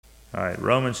All right,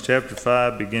 Romans chapter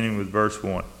 5, beginning with verse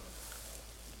 1.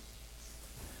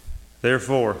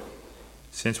 Therefore,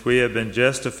 since we have been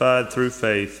justified through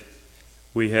faith,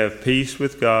 we have peace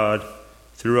with God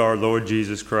through our Lord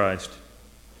Jesus Christ,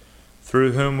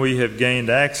 through whom we have gained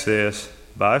access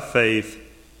by faith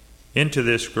into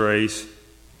this grace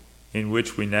in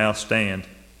which we now stand.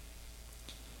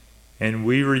 And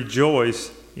we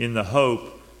rejoice in the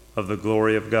hope of the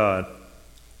glory of God.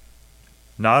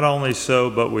 Not only so,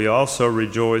 but we also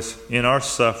rejoice in our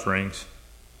sufferings,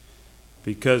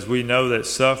 because we know that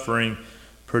suffering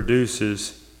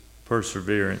produces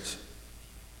perseverance.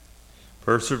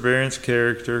 Perseverance,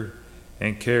 character,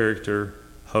 and character,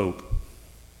 hope.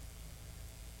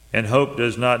 And hope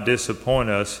does not disappoint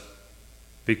us,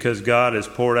 because God has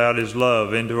poured out His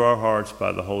love into our hearts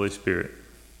by the Holy Spirit,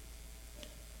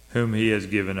 whom He has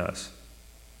given us.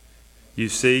 You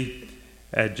see,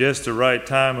 at just the right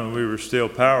time when we were still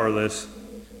powerless,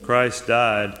 Christ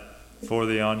died for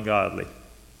the ungodly.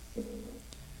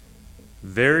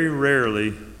 Very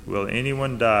rarely will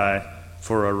anyone die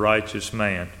for a righteous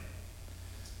man,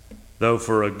 though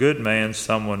for a good man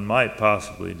someone might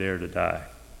possibly dare to die.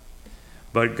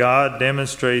 But God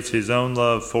demonstrates His own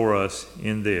love for us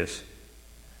in this: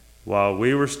 while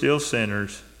we were still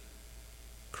sinners,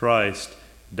 Christ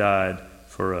died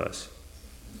for us.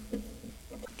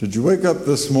 Did you wake up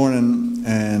this morning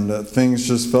and things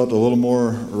just felt a little more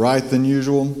right than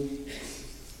usual?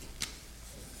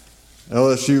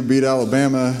 LSU beat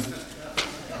Alabama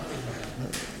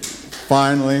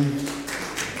finally.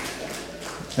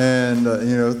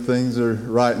 And, things are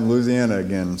right in Louisiana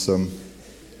again. So,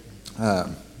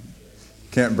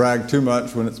 can't brag too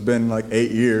much when it's been like 8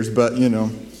 years, but,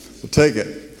 we'll take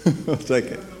it. We'll take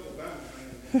it.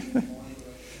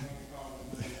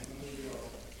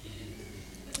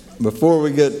 Before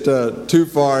we get too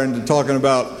far into talking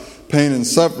about pain and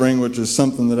suffering, which is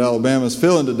something that Alabama's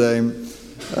feeling today,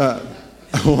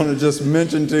 I want to just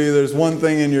mention to you, there's one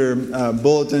thing in your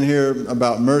bulletin here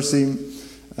about mercy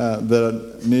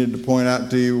that I needed to point out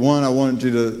to you. One, I wanted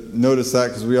you to notice that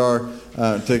because we are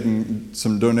taking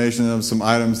some donation of some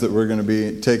items that we're going to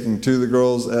be taking to the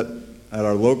girls at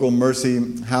our local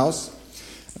Mercy House.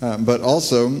 But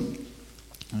also,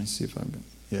 let me see if I can,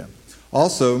 yeah.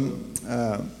 Also,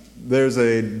 there's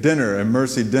a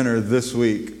Mercy dinner this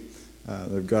week.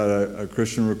 They've got a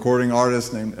Christian recording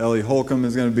artist named Ellie Holcomb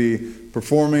is going to be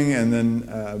performing, and then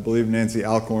I believe Nancy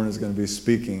Alcorn is going to be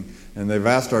speaking. And they've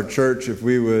asked our church if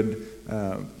we would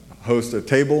host a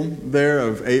table there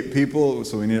of 8 people,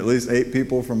 so we need at least 8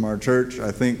 people from our church.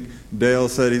 I think Dale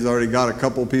said he's already got a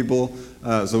couple people,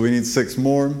 so we need 6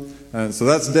 more. So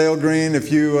that's Dale Green.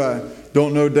 If you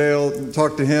don't know Dale,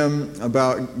 talk to him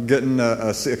about getting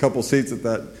a couple seats at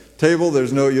that table. You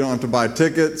don't have to buy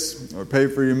tickets or pay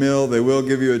for your meal. They will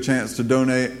give you a chance to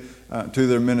donate to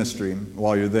their ministry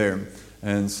while you're there.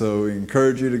 And so we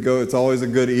encourage you to go. It's always a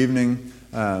good evening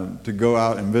to go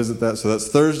out and visit that. So that's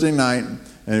Thursday night.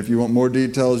 And if you want more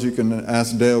details, you can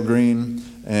ask Dale Green,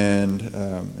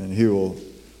 and he will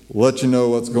let you know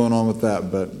what's going on with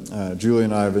that. But Julie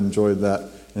and I have enjoyed that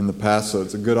in the past, so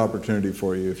it's a good opportunity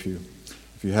for you if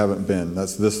you haven't been.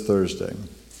 That's this Thursday.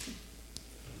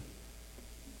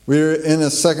 We're in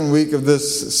a second week of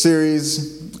this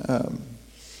series,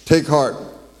 Take Heart,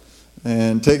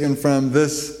 and taken from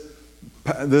this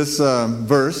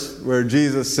verse where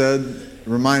Jesus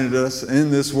reminded us, in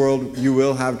this world you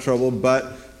will have trouble,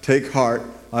 but take heart,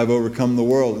 I've overcome the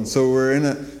world. And so we're in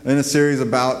a series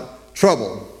about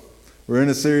trouble. We're in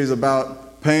a series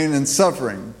about pain and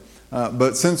suffering.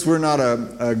 But since we're not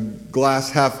a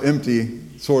glass half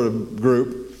empty sort of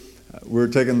group, we're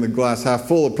taking the glass half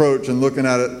full approach and looking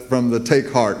at it from the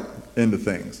take heart into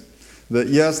things. That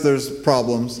yes, there's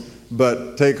problems,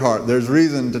 but take heart. There's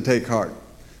reason to take heart.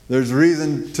 There's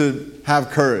reason to have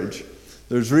courage.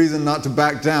 There's reason not to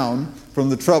back down from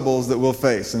the troubles that we'll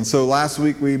face. And so last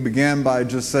week we began by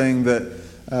just saying that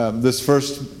this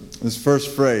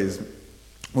first phrase,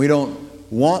 we don't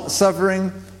want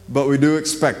suffering, but we do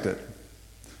expect it.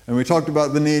 And we talked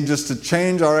about the need just to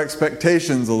change our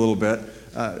expectations a little bit.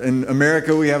 In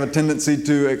America, we have a tendency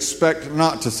to expect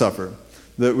not to suffer,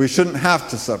 that we shouldn't have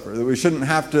to suffer, that we shouldn't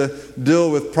have to deal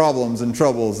with problems and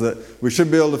troubles, that we should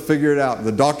be able to figure it out.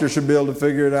 The doctor should be able to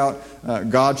figure it out.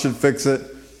 God should fix it.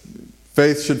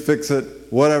 Faith should fix it.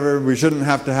 Whatever. We shouldn't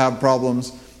have to have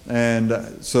problems. And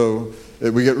so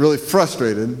we get really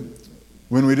frustrated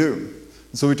when we do.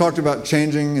 So we talked about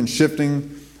changing and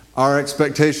shifting our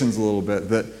expectations a little bit,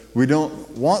 that we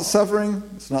don't want suffering.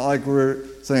 It's not like we're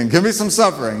saying, give me some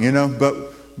suffering,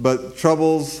 but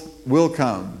troubles will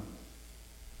come.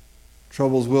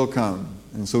 Troubles will come.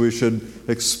 And so we should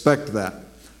expect that.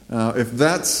 If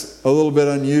that's a little bit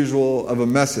unusual of a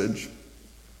message,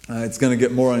 it's going to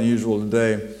get more unusual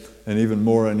today and even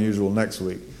more unusual next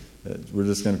week. We're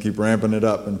just going to keep ramping it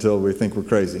up until we think we're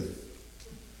crazy.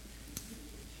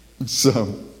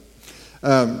 So,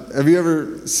 have you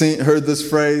ever heard this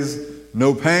phrase,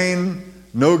 no pain,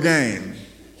 no gain?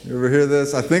 You ever hear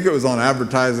this? I think it was on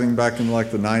advertising back in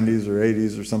like the 90s or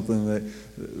 80s or something.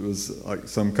 It was like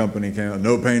some company came out,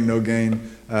 no pain, no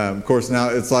gain. Of course, now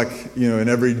it's like, in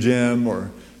every gym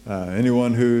or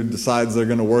anyone who decides they're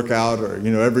going to work out, or,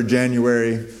 every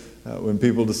January when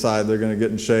people decide they're going to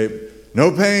get in shape, no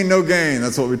pain, no gain.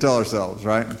 That's what we tell ourselves,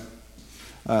 right?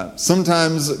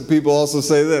 Sometimes people also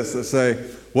say this. They say,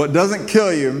 what doesn't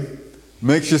kill you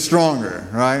makes you stronger,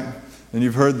 right? And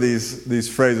you've heard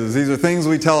these phrases. These are things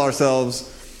we tell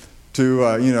ourselves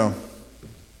to,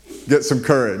 get some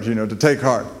courage, to take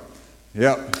heart.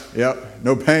 Yep,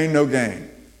 no pain, no gain.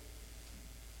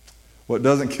 What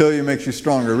doesn't kill you makes you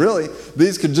stronger. Really,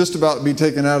 these could just about be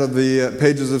taken out of the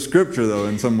pages of Scripture, though,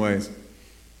 in some ways.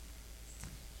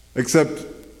 Except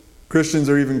Christians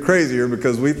are even crazier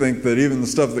because we think that even the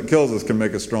stuff that kills us can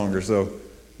make us stronger. So,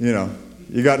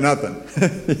 you got nothing.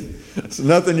 It's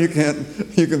nothing you can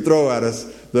throw at us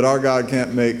that our God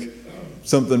can't make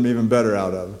something even better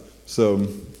out of. So,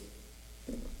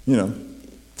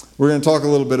 we're going to talk a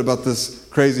little bit about this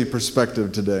crazy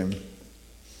perspective today.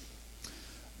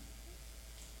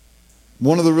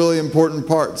 One of the really important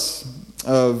parts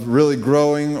of really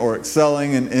growing or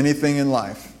excelling in anything in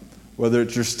life, whether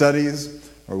it's your studies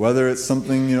or whether it's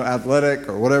something, athletic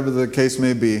or whatever the case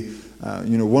may be,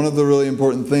 one of the really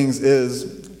important things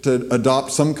is to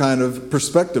adopt some kind of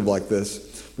perspective like this.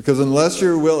 Because unless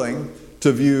you're willing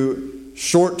to view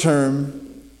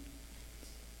short-term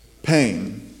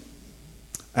pain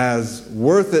as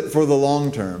worth it for the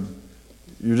long term,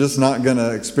 you're just not going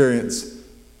to experience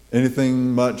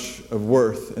anything much of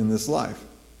worth in this life.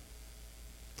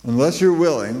 Unless you're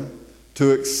willing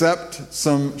to accept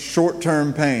some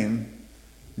short-term pain,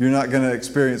 you're not going to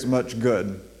experience much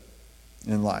good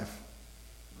in life.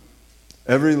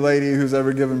 Every lady who's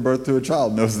ever given birth to a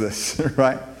child knows this,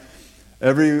 right?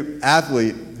 Every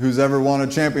athlete who's ever won a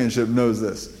championship knows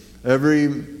this. Every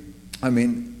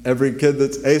kid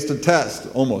that's aced a test,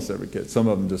 almost every kid, some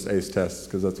of them just ace tests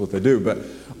because that's what they do, but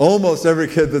almost every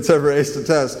kid that's ever aced a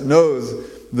test knows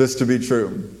this to be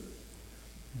true.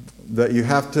 That you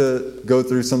have to go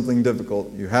through something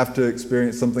difficult. You have to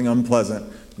experience something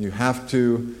unpleasant. You have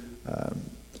to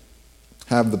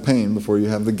have the pain before you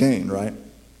have the gain, right?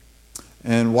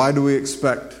 And why do we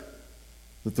expect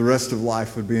that the rest of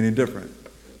life would be any different?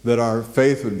 That our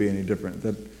faith would be any different?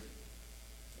 That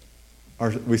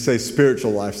we say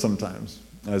spiritual life sometimes,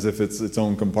 as if it's its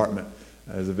own compartment,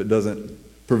 as if it doesn't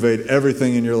pervade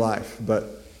everything in your life. But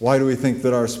why do we think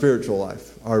that our spiritual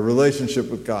life, our relationship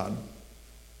with God,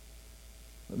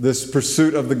 this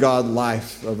pursuit of the God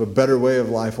life, of a better way of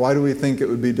life, why do we think it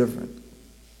would be different?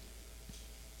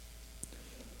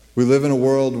 We live in a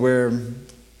world where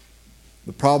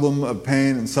the problem of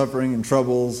pain and suffering and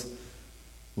troubles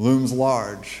looms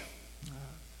large.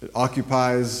 It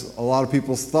occupies a lot of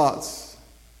people's thoughts.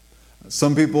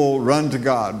 Some people run to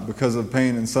God because of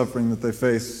pain and suffering that they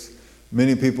face.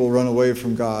 Many people run away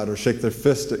from God or shake their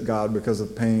fist at God because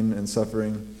of pain and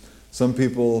suffering. Some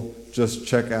people just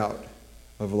check out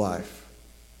of life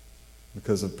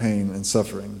because of pain and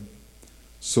suffering.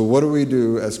 So what do we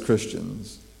do as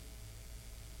Christians?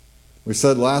 We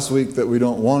said last week that we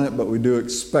don't want it, but we do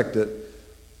expect it.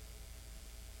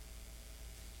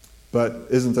 But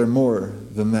isn't there more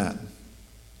than that?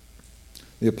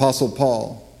 The Apostle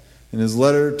Paul, in his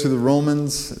letter to the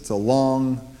Romans, it's a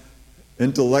long,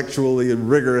 intellectually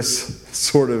rigorous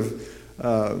sort of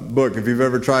book. If you've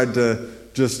ever tried to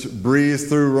just breeze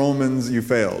through Romans, you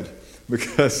failed.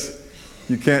 Because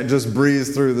you can't just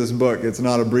breeze through this book. It's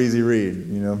not a breezy read,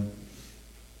 It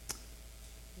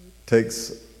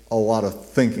takes a lot of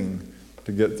thinking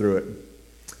to get through it.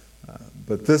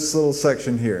 But this little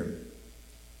section here,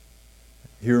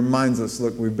 he reminds us,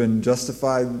 look, we've been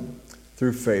justified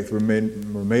through faith. We're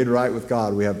made right with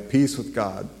God. We have peace with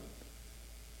God,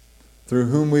 through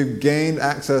whom we've gained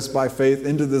access by faith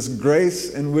into this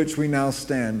grace in which we now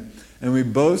stand. And we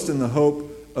boast in the hope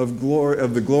of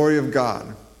the glory of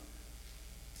God.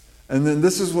 And then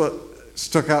this is what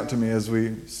stuck out to me as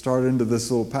we started into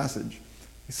this little passage.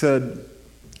 He said,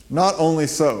 not only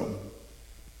so,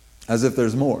 as if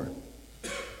there's more.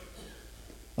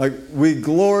 Like, we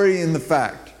glory in the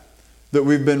fact that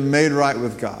we've been made right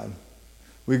with God.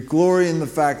 We glory in the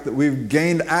fact that we've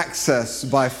gained access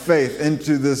by faith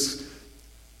into this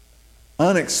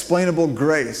unexplainable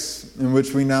grace in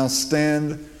which we now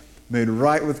stand made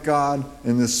right with God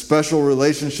in this special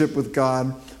relationship with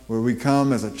God where we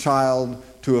come as a child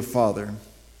to a Father.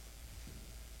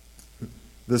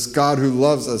 This God who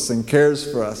loves us and cares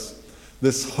for us.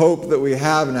 This hope that we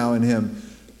have now in Him.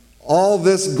 All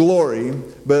this glory,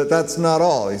 but that's not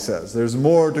all, he says. There's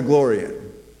more to glory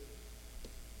in.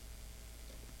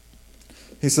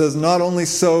 He says, not only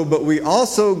so, but we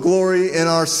also glory in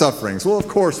our sufferings. Well, of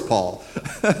course, Paul.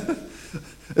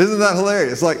 Isn't that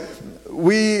hilarious? Like,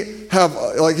 we have,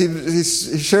 like, he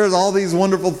shares all these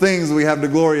wonderful things we have to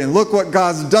glory in. Look what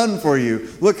God's done for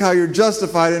you. Look how you're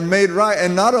justified and made right.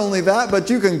 And not only that, but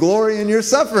you can glory in your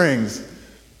sufferings.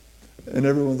 And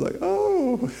everyone's like,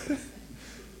 oh,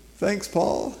 thanks,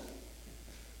 Paul.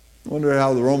 I wonder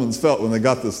how the Romans felt when they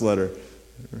got this letter.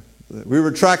 We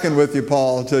were tracking with you,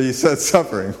 Paul, until you said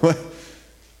suffering.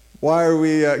 Why are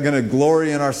we going to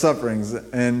glory in our sufferings?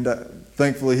 And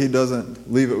thankfully, he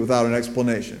doesn't leave it without an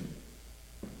explanation.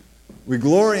 We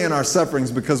glory in our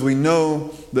sufferings because we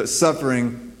know that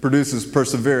suffering produces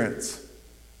perseverance.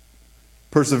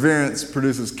 Perseverance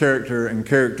produces character, and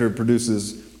character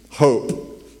produces hope.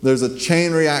 There's a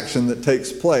chain reaction that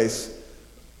takes place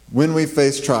when we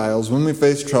face trials, when we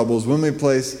face troubles, when we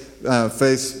face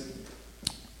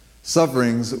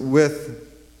sufferings with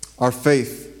our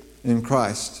faith in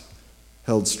Christ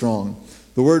held strong.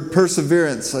 The word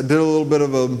perseverance, I did a little bit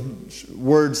of a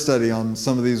word study on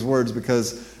some of these words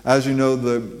because, as you know,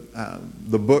 the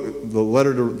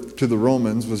letter to the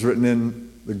Romans was written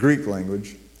in the Greek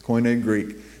language, Koine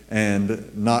Greek,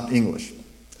 and not English.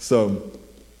 So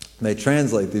they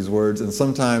translate these words, and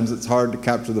sometimes it's hard to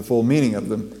capture the full meaning of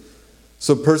them.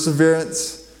 So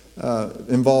perseverance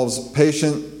involves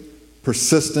patient,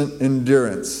 persistent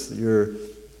endurance. You're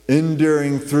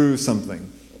enduring through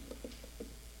something.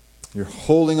 You're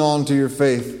holding on to your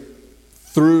faith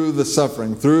through the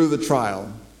suffering, through the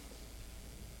trial.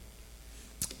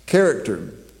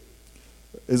 Character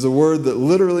is a word that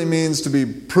literally means to be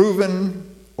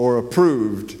proven or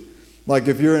approved. Like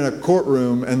if you're in a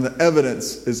courtroom and the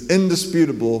evidence is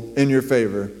indisputable in your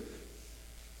favor.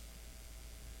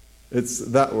 It's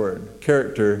that word.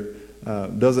 Character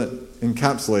doesn't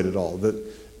encapsulate it all. That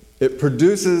it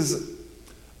produces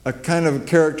a kind of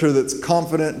character that's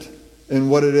confident in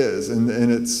what it is, and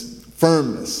its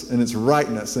firmness, and its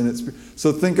rightness, and its.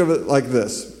 So think of it like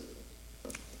this.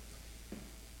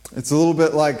 It's a little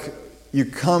bit like you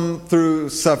come through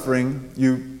suffering,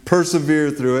 you persevere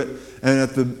through it, and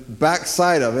at the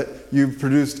backside of it, you've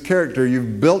produced character.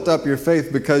 You've built up your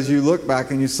faith because you look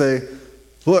back and you say,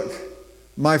 look,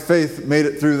 my faith made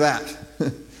it through that.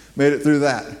 Made it through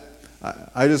that.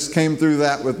 I just came through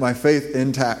that with my faith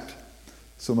intact.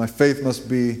 So my faith must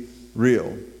be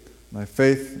real. My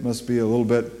faith must be a little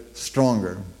bit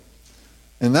stronger.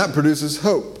 And that produces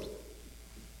hope.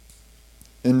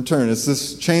 In turn, it's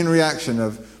this chain reaction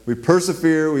of we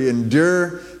persevere, we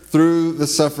endure through the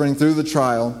suffering, through the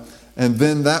trial, and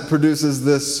then that produces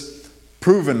this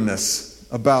provenness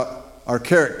about our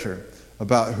character,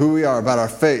 about who we are, about our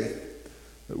faith.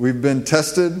 We've been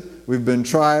tested, we've been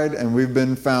tried, and we've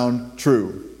been found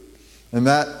true. And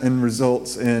that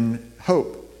results in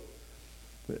hope.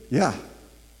 Yeah,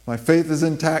 my faith is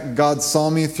intact. God saw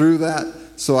me through that,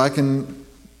 so I can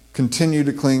continue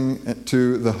to cling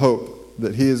to the hope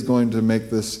that He is going to make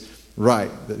this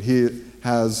right, that He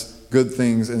has good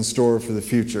things in store for the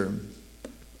future.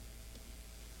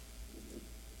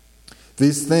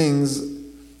 These things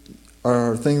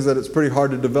are things that it's pretty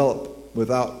hard to develop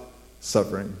without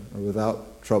suffering or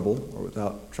without trouble or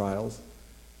without trials.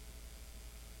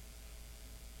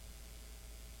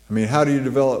 I mean, how do you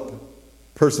develop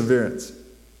perseverance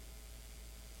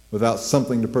without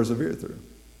something to persevere through?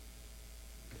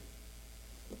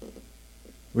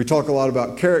 We talk a lot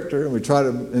about character, and we try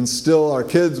to instill our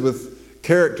kids with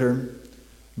character,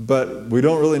 but we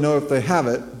don't really know if they have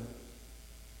it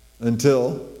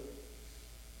until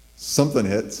something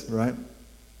hits, right?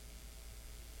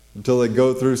 Until they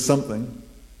go through something.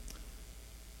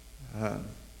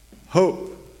 Hope.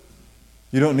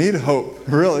 You don't need hope,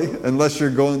 really, unless you're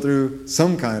going through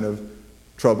some kind of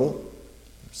trouble,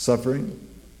 suffering,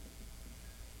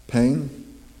 pain.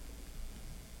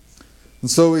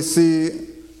 And so we see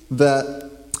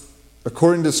that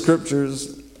according to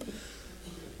Scriptures,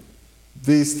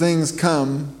 these things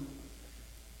come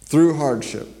through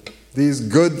hardship. These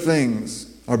good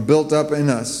things are built up in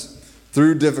us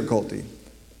through difficulty.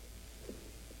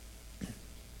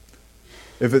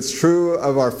 If it's true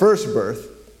of our first birth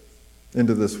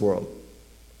into this world,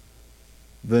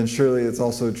 then surely it's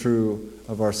also true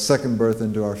of our second birth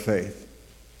into our faith.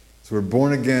 So we're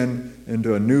born again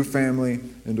into a new family,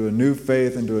 into a new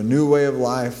faith, into a new way of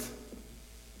life.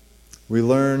 We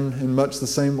learn in much the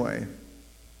same way.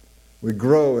 We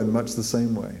grow in much the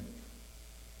same way.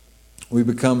 We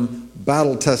become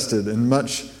battle-tested in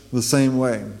much the same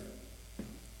way.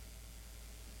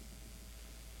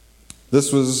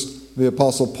 This was the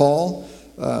Apostle Paul,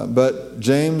 but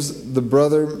James, the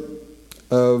brother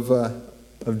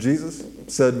of Jesus,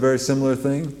 said a very similar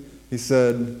thing. He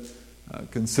said,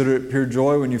 consider it pure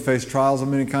joy when you face trials of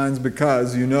many kinds,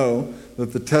 because you know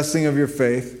that the testing of your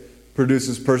faith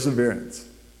produces perseverance.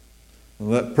 And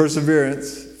let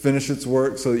perseverance finish its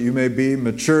work so that you may be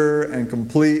mature and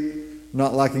complete,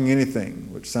 not lacking anything,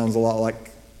 which sounds a lot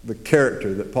like the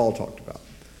character that Paul talked about.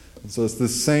 And so it's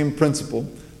this same principle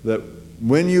that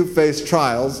when you face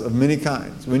trials of many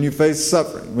kinds, when you face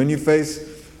suffering, when you face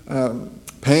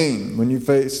pain, when you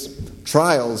face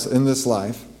trials in this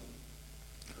life,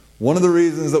 one of the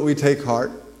reasons that we take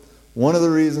heart, one of the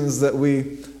reasons that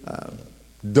we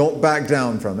don't back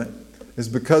down from it, is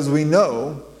because we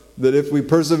know that if we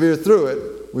persevere through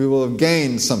it, we will have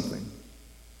gained something,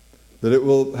 that it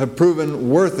will have proven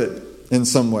worth it in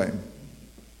some way.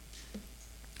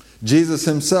 Jesus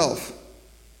himself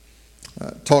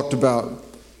talked about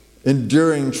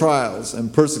enduring trials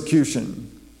and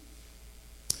persecution,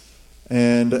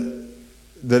 and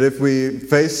that if we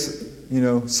face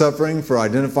suffering for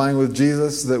identifying with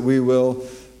Jesus, that we will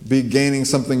be gaining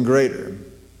something greater.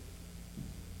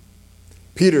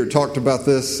 Peter talked about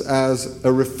this as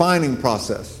a refining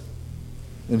process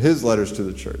in his letters to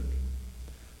the church.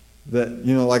 That,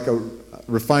 like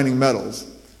refining metals.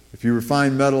 If you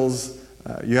refine metals,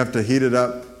 you have to heat it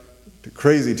up to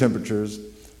crazy temperatures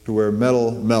to where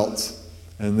metal melts,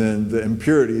 and then the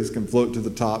impurities can float to the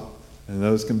top, and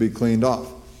those can be cleaned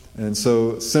off. And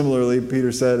so similarly,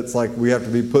 Peter said it's like we have to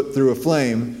be put through a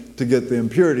flame to get the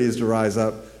impurities to rise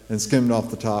up and skimmed off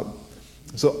the top.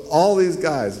 So all these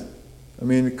guys,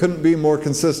 it couldn't be more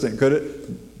consistent, could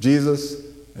it? Jesus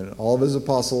and all of his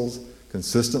apostles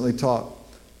consistently taught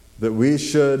that we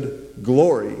should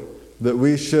glory, that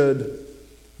we should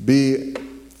be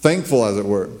thankful, as it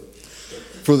were,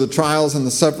 for the trials and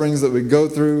the sufferings that we go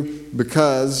through,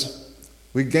 because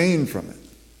we gain from it.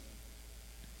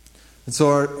 And so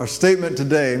our statement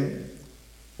today,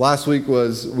 last week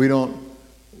was we don't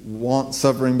want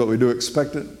suffering, but we do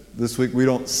expect it. This week we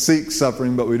don't seek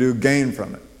suffering, but we do gain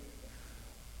from it.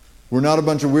 We're not a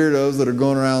bunch of weirdos that are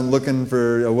going around looking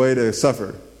for a way to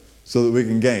suffer so that we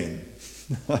can gain.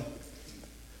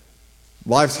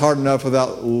 Life's hard enough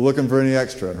without looking for any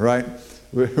extra, right?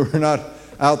 We're not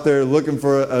out there looking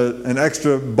for an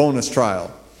extra bonus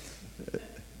trial.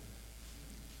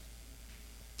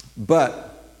 But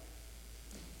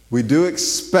we do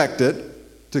expect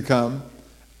it to come,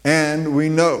 and we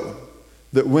know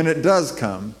that when it does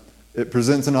come, it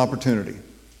presents an opportunity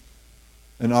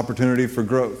for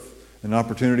growth, an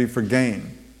opportunity for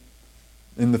gain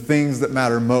in the things that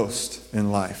matter most in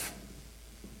life.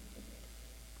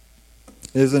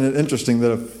 Isn't it interesting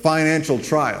that a financial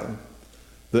trial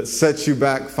that sets you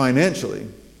back financially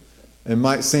and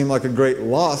might seem like a great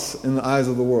loss in the eyes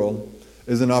of the world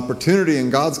is an opportunity in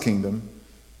God's kingdom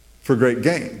for great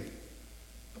gain?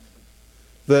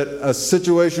 That a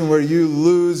situation where you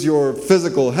lose your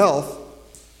physical health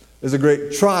is a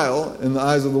great trial in the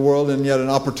eyes of the world, and yet an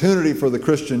opportunity for the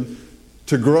Christian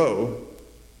to grow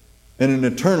in an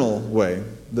eternal way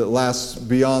that lasts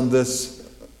beyond this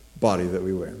body that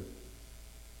we wear.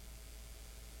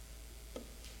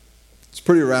 It's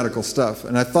pretty radical stuff.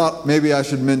 And I thought maybe I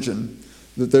should mention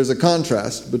that there's a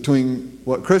contrast between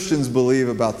what Christians believe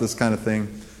about this kind of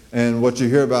thing and what you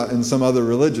hear about in some other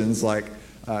religions. Like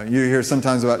you hear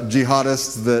sometimes about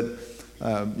jihadists that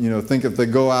think if they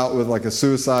go out with like a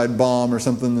suicide bomb or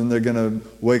something, then they're going to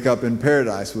wake up in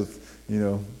paradise with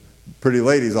pretty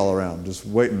ladies all around just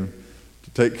waiting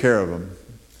to take care of them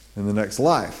in the next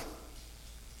life.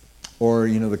 Or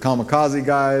the kamikaze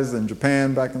guys in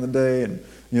Japan back in the day, and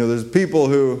there's people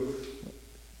who,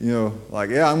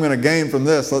 I'm going to gain from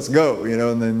this, let's go,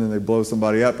 and then they blow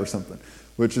somebody up or something,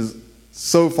 which is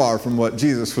so far from what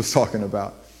Jesus was talking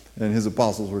about and his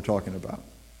apostles were talking about.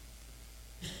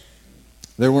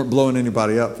 They weren't blowing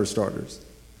anybody up, for starters.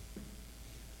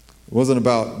 It wasn't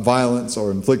about violence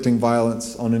or inflicting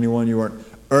violence on anyone. You weren't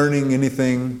earning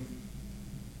anything.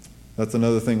 That's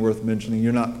another thing worth mentioning.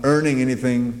 You're not earning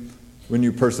anything when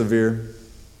you persevere.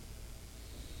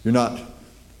 You're not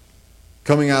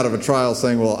coming out of a trial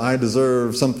saying, well, I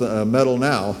deserve something, a medal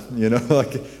now.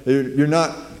 You're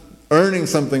not earning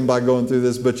something by going through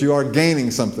this, but you are gaining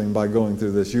something by going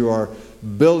through this. You are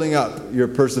building up your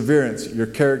perseverance, your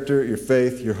character, your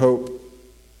faith, your hope.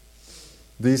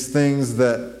 These things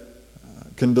that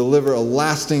can deliver a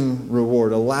lasting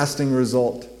reward, a lasting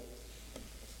result.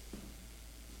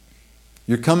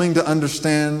 You're coming to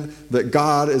understand that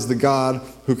God is the God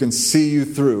who can see you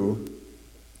through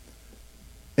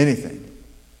anything.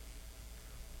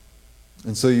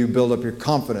 And so you build up your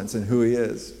confidence in who He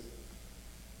is.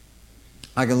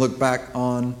 I can look back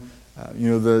on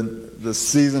the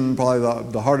season,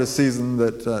 probably the hardest season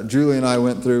that Julie and I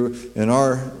went through in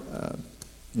our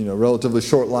relatively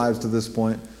short lives to this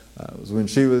point. It was when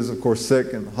she was, of course,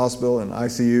 sick in the hospital and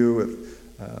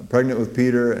ICU, pregnant with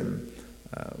Peter, and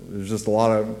there was just a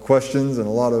lot of questions and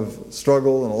a lot of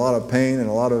struggle and a lot of pain and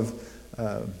a lot of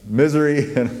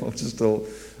misery, and it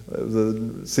was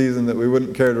a season that we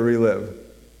wouldn't care to relive.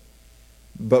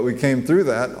 But we came through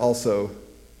that also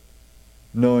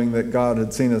knowing that God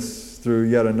had seen us through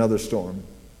yet another storm,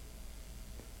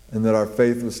 and that our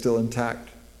faith was still intact.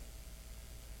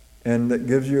 And that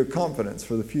gives you a confidence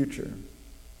for the future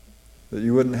that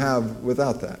you wouldn't have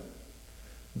without that.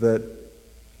 That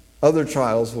other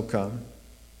trials will come,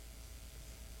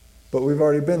 but we've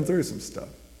already been through some stuff.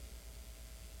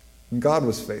 And God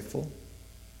was faithful.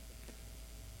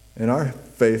 And our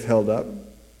faith held up.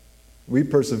 We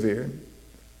persevered.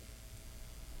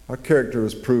 Our character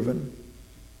was proven.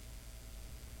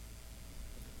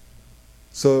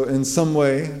 So in some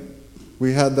way,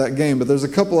 we had that gain. But there's a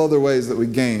couple other ways that we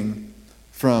gain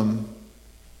from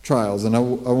trials. And I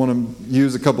want to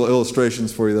use a couple of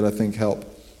illustrations for you that I think help.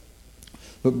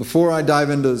 But before I dive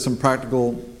into some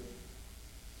practical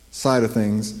side of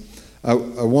things, I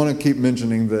want to keep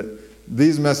mentioning that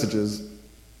these messages,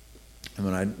 and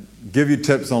when I give you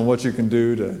tips on what you can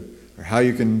do or how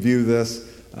you can view this,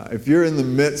 if you're in the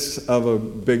midst of a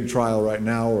big trial right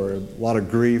now or a lot of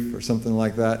grief or something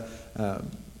like that,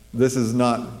 this is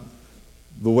not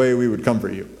the way we would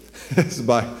comfort you. It's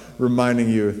by reminding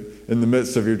you in the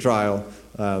midst of your trial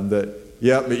that,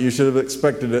 but you should have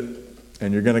expected it,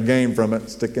 and you're going to gain from it.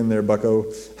 Stick in there, bucko.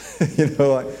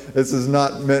 This is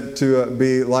not meant to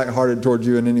be lighthearted towards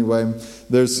you in any way.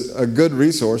 There's a good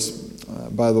resource,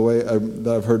 by the way,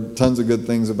 that I've heard tons of good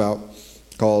things about,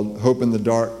 called Hope in the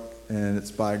Dark, and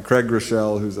it's by Craig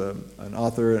Rochelle, who's an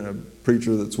author and a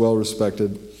preacher that's well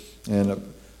respected, and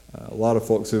a lot of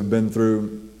folks who have been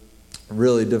through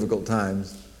really difficult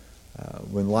times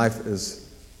when life is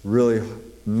really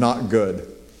not good.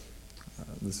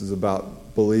 This is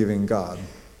about believing God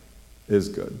is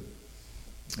good.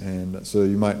 And so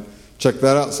you might check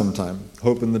that out sometime.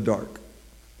 Hope in the Dark.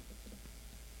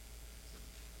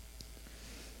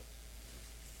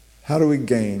 How do we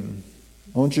gain?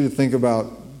 I want you to think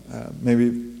about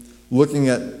maybe looking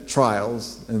at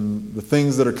trials and the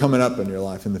things that are coming up in your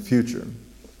life in the future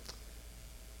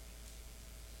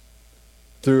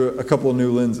through a couple of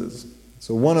new lenses.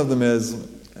 So one of them is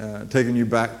taking you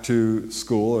back to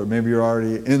school, or maybe you're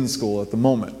already in school at the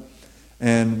moment.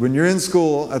 And when you're in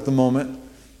school at the moment,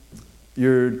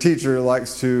 your teacher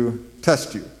likes to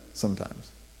test you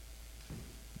sometimes.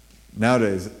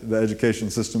 Nowadays, the education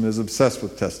system is obsessed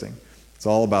with testing. It's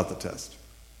all about the test.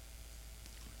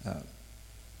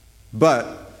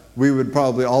 But we would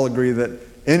probably all agree that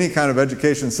any kind of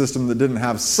education system that didn't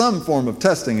have some form of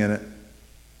testing in it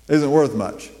isn't worth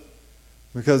much.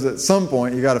 Because at some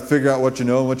point, you got to figure out what you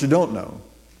know and what you don't know.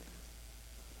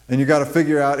 And you got to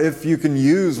figure out if you can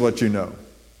use what you know.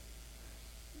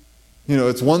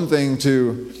 It's one thing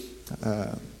to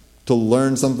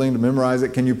learn something, to memorize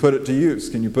it. Can you put it to use?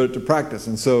 Can you put it to practice?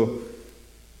 And so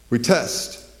we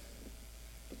test.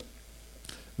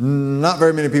 Not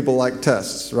very many people like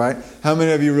tests, right? How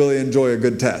many of you really enjoy a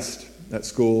good test at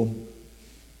school?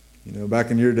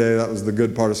 Back in your day, that was the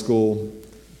good part of school.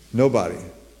 Nobody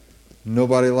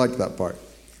liked that part.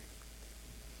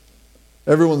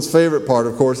 Everyone's favorite part,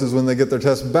 of course, is when they get their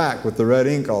test back with the red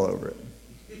ink all over it.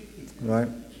 Right?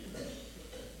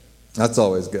 That's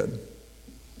always good.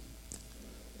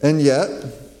 And yet,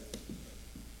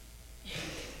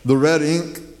 the red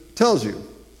ink tells you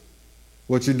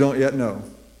what you don't yet know.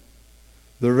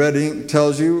 The red ink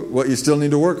tells you what you still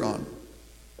need to work on.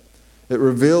 It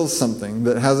reveals something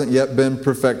that hasn't yet been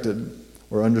perfected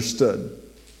or understood.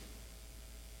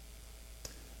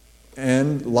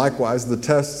 And likewise, the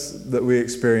tests that we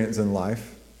experience in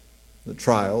life, the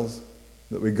trials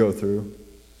that we go through,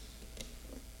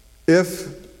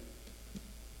 if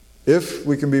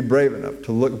we can be brave enough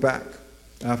to look back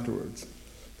afterwards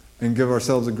and give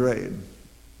ourselves a grade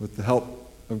with the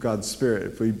help of God's Spirit,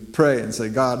 if we pray and say,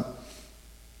 God,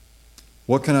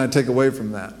 what can I take away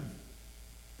from that?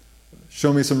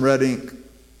 Show me some red ink.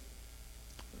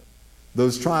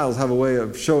 Those trials have a way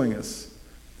of showing us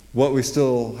what we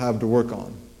still have to work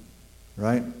on,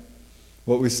 right?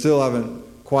 what we still haven't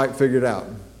quite figured out,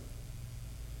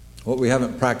 what we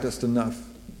haven't practiced enough.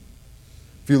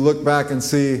 If you look back and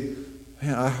see,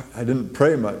 man, I didn't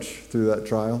pray much through that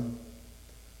trial,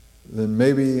 then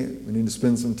maybe we need to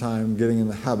spend some time getting in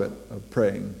the habit of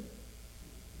praying,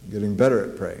 getting better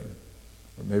at praying.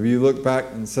 Or maybe you look back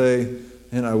and say,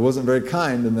 man, I wasn't very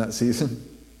kind in that season.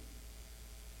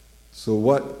 So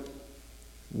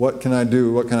what can I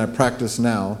do? What can I practice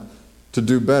now to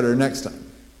do better next time?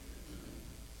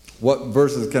 What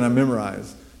verses can I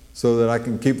memorize so that I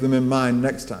can keep them in mind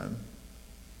next time?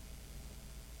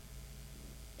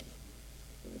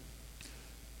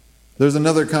 There's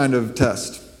another kind of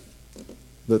test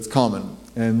that's common,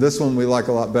 and this one we like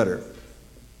a lot better.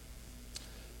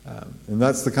 And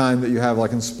that's the kind that you have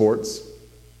like in sports.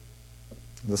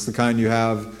 That's the kind you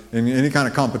have in any kind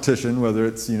of competition, whether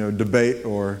it's debate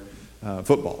or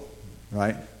football,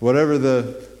 right? Whatever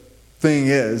the thing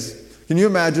is. Can you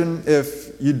imagine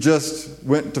if you just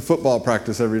went to football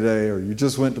practice every day, or you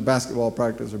just went to basketball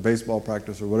practice or baseball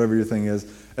practice or whatever your thing is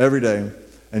every day,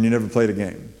 and you never played a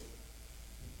game?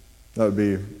 That would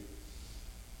be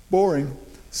boring.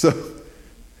 So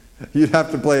you'd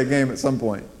have to play a game at some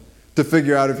point to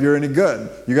figure out if you're any good.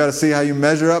 You got to see how you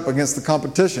measure up against the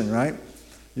competition, right?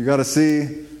 You got to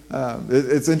see.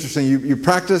 It's interesting. You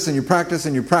practice and you practice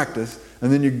and you practice,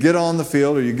 and then you get on the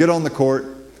field or you get on the court,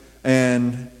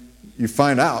 and you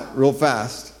find out real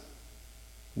fast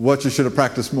what you should have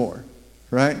practiced more,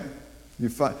 right?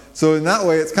 So in that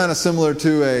way, it's kind of similar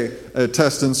to a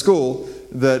test in school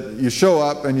that you show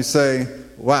up and you say,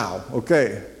 wow,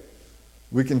 okay,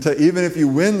 we can even if you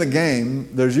win the game,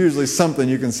 there's usually something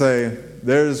you can say,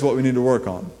 there's what we need to work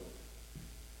on.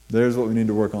 There's what we need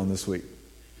to work on this week.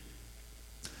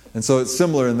 And so it's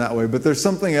similar in that way, but there's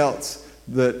something else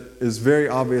that is very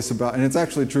obvious about, and it's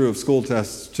actually true of school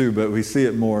tests too, but we see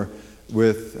it more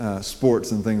with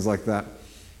sports and things like that,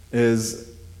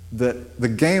 is that the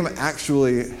game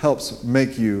actually helps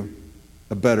make you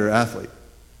a better athlete.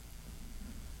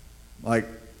 Like,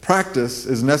 practice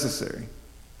is necessary,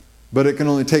 but it can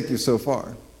only take you so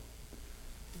far.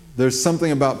 There's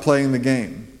something about playing the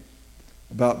game,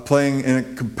 about playing in a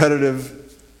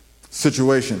competitive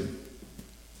situation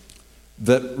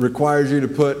that requires you to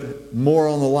put more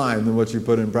on the line than what you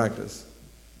put in practice.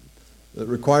 That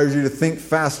requires you to think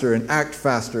faster and act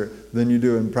faster than you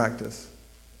do in practice.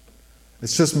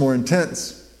 It's just more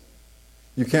intense.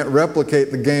 You can't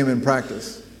replicate the game in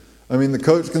practice. I mean, the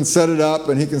coach can set it up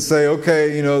and he can say,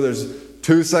 okay, there's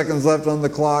 2 seconds left on the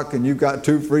clock and you've got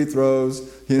 2 free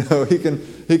throws. He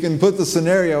can put the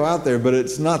scenario out there, but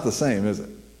it's not the same, is it?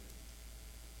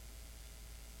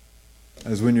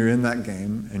 As when you're in that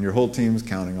game and your whole team's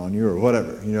counting on you or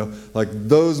whatever, like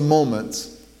those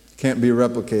moments can't be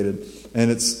replicated. And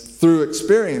it's through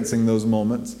experiencing those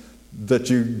moments that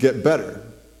you get better.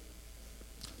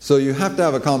 So you have to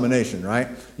have a combination, right?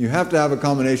 You have to have a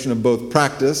combination of both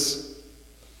practice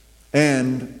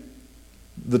and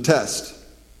the test.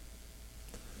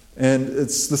 And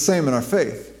it's the same in our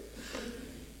faith.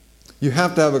 You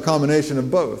have to have a combination of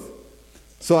both.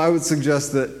 So I would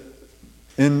suggest that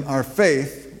in our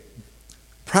faith,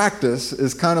 practice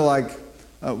is kind of like,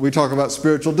 we talk about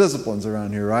spiritual disciplines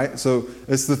around here, right? So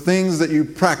it's the things that you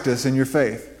practice in your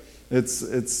faith. It's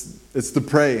the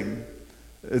praying.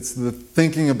 It's the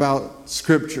thinking about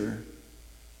Scripture.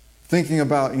 Thinking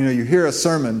about, you hear a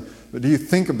sermon, but do you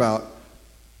think about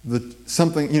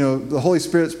something, the Holy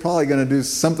Spirit's probably going to do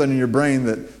something in your brain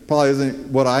that probably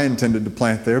isn't what I intended to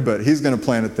plant there, but He's going to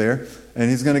plant it there, and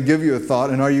He's going to give you a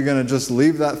thought, and are you going to just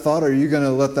leave that thought, or are you going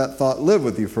to let that thought live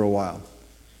with you for a while?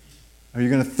 Are you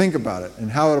going to think about it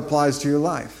and how it applies to your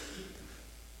life?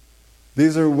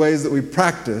 These are ways that we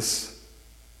practice.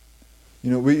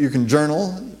 You can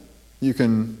journal. You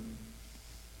can.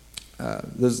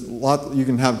 There's a lot. You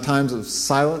can have times of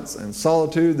silence and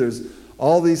solitude. There's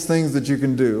all these things that you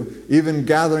can do. Even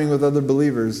gathering with other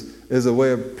believers is a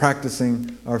way of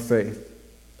practicing our faith.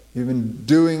 Even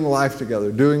doing life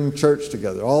together, doing church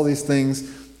together. All these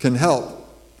things can help.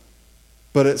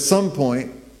 But at some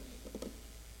point,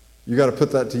 you got to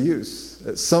put that to use.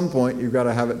 At some point, you've got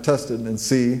to have it tested and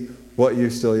see what you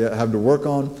still yet have to work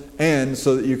on, and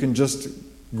so that you can just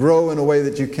grow in a way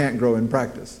that you can't grow in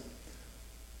practice.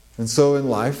 And so in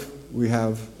life, we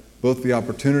have both the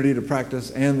opportunity to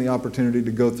practice and the opportunity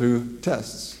to go through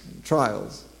tests,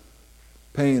 trials,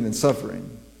 pain and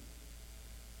suffering.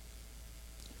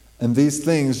 And these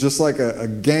things, just like a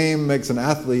game makes an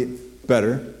athlete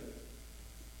better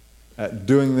at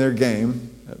doing their game,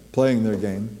 at playing their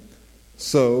game,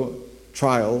 so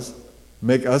trials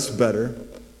make us better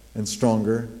and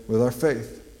stronger with our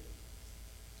faith.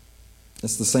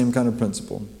 It's the same kind of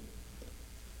principle.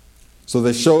 So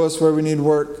they show us where we need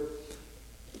work,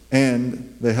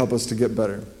 and they help us to get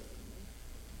better.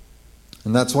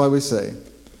 And that's why we say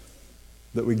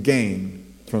that we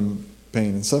gain from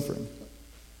pain and suffering.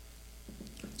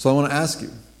 So I want to ask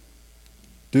you,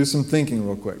 do some thinking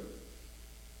real quick.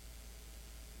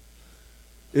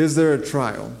 Is there a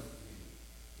trial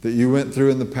that you went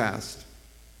through in the past,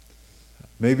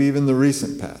 maybe even the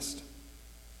recent past,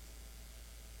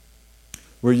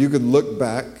 where you could look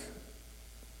back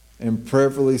and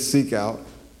prayerfully seek out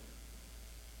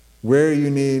where you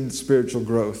need spiritual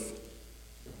growth?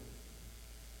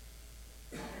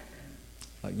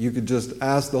 Like you could just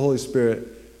ask the Holy Spirit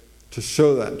to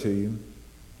show that to you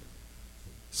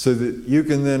so that you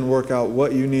can then work out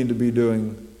what you need to be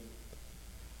doing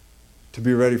to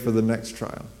be ready for the next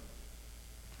trial.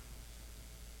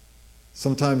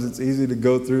 Sometimes it's easy to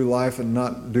go through life and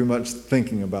not do much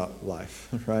thinking about life,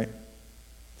 right?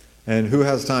 And who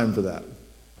has time for that?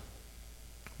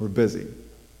 We're busy.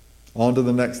 On to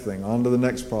the next thing, on to the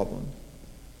next problem.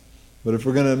 But if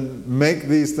we're going to make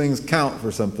these things count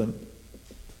for something,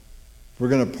 if we're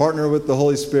going to partner with the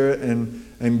Holy Spirit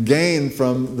and gain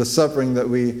from the suffering that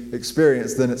we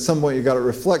experience, then at some point you've got to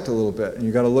reflect a little bit, and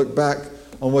you've got to look back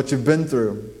on what you've been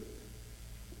through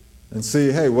and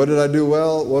see, hey, what did I do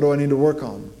well? What do I need to work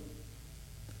on?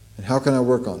 And how can I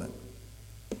work on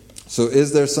it? So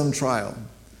is there some trial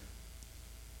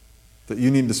that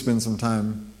you need to spend some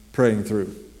time praying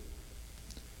through?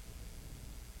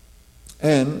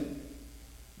 And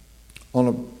on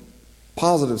a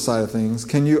positive side of things,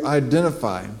 can you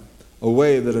identify a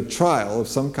way that a trial of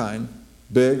some kind,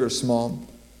 big or small,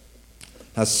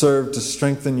 has served to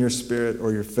strengthen your spirit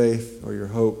or your faith or your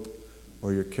hope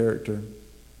or your character?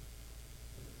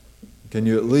 Can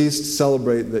you at least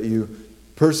celebrate that you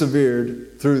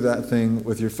persevered through that thing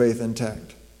with your faith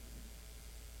intact?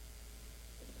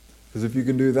 Because if you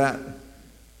can do that,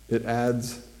 it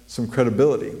adds some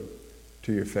credibility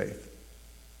to your faith.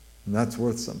 And that's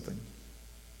worth something.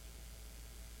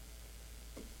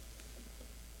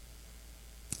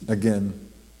 Again,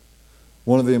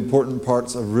 one of the important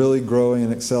parts of really growing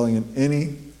and excelling in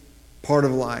any part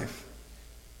of life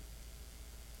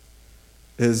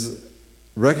is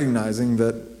recognizing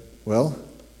that, well,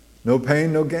 no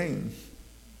pain, no gain.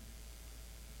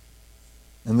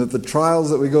 And that the trials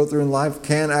that we go through in life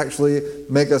can actually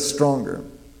make us stronger.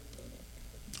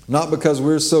 Not because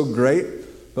we're so great,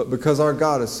 but because our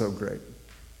God is so great.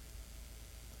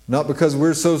 Not because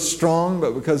we're so strong,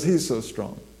 but because He's so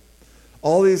strong.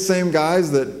 All these same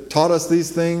guys that taught us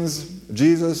these things,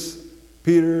 Jesus,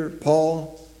 Peter,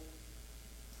 Paul,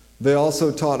 they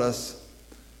also taught us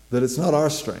that it's not our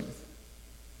strength.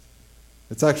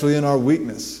 It's actually in our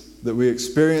weakness that we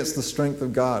experience the strength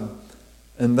of God.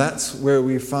 And that's where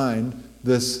we find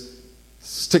this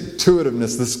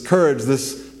stick-to-itiveness, this courage,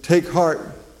 this take heart.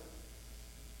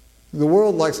 The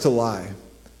world likes to lie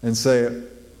and say,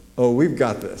 oh, we've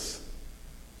got this,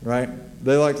 right?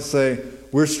 They like to say,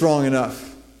 we're strong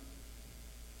enough.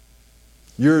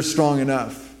 You're strong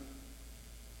enough.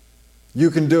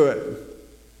 You can do it.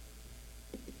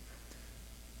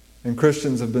 And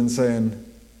Christians have been saying,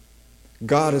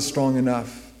 God is strong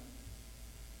enough.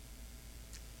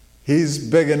 He's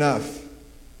big enough.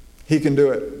 He can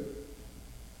do it.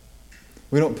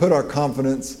 We don't put our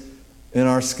confidence in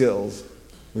our skills.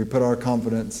 We put our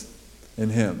confidence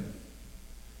in Him.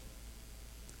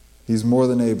 He's more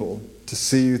than able to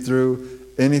see you through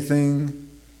anything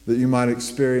that you might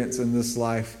experience in this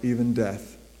life, even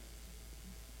death.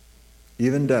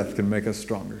 Even death can make us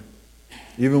stronger.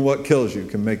 Even what kills you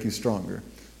can make you stronger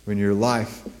when your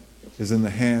life is in the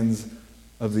hands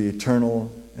of the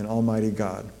eternal and almighty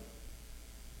God.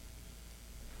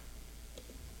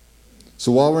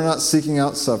 So while we're not seeking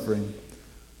out suffering,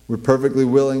 we're perfectly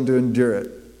willing to endure it,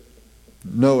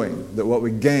 knowing that what we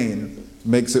gain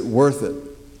makes it worth it.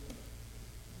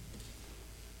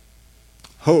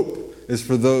 Hope is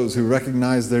for those who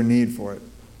recognize their need for it,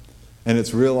 and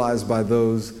it's realized by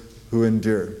those who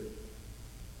endure.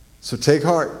 So take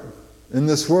heart. In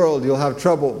this world, you'll have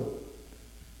trouble.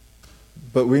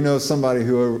 But we know somebody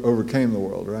who overcame the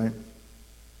world, right?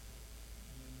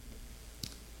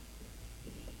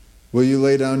 Will you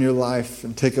lay down your life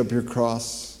and take up your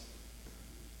cross?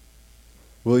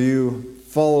 Will you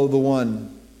follow the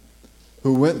one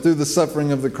who went through the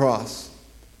suffering of the cross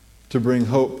to bring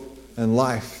hope and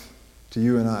life to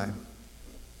you and I?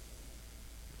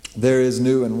 There is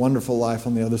new and wonderful life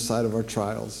on the other side of our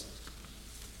trials.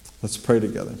 Let's pray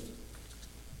together.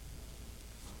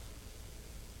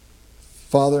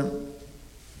 Father,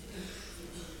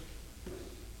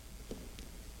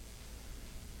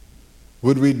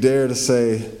 Would we dare to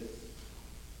say,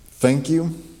 thank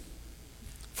you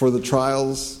for the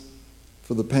trials,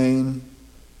 for the pain,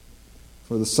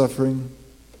 for the suffering?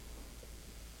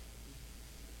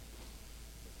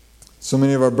 So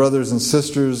many of our brothers and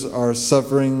sisters are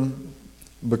suffering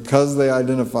because they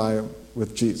identify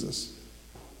with Jesus.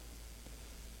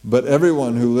 But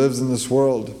everyone who lives in this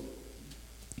world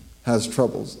has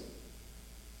troubles,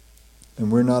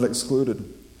 and we're not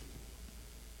excluded.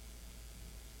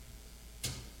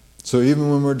 So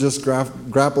even when we're just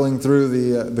grappling through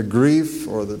the grief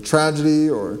or the tragedy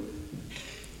or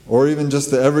even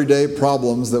just the everyday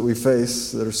problems that we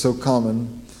face that are so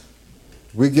common,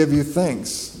 we give you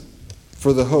thanks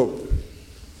for the hope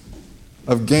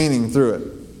of gaining through it.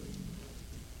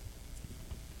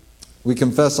 We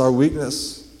confess our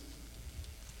weakness.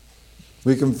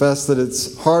 We confess that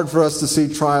it's hard for us to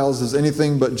see trials as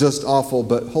anything but just awful,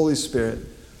 but Holy Spirit,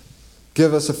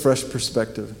 give us a fresh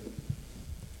perspective.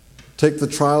 Take the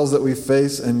trials that we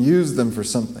face and use them for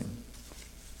something.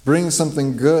 Bring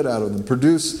something good out of them.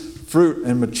 Produce fruit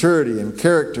and maturity and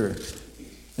character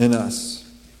in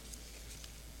us.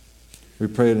 We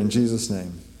pray it in Jesus'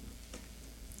 name.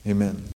 Amen.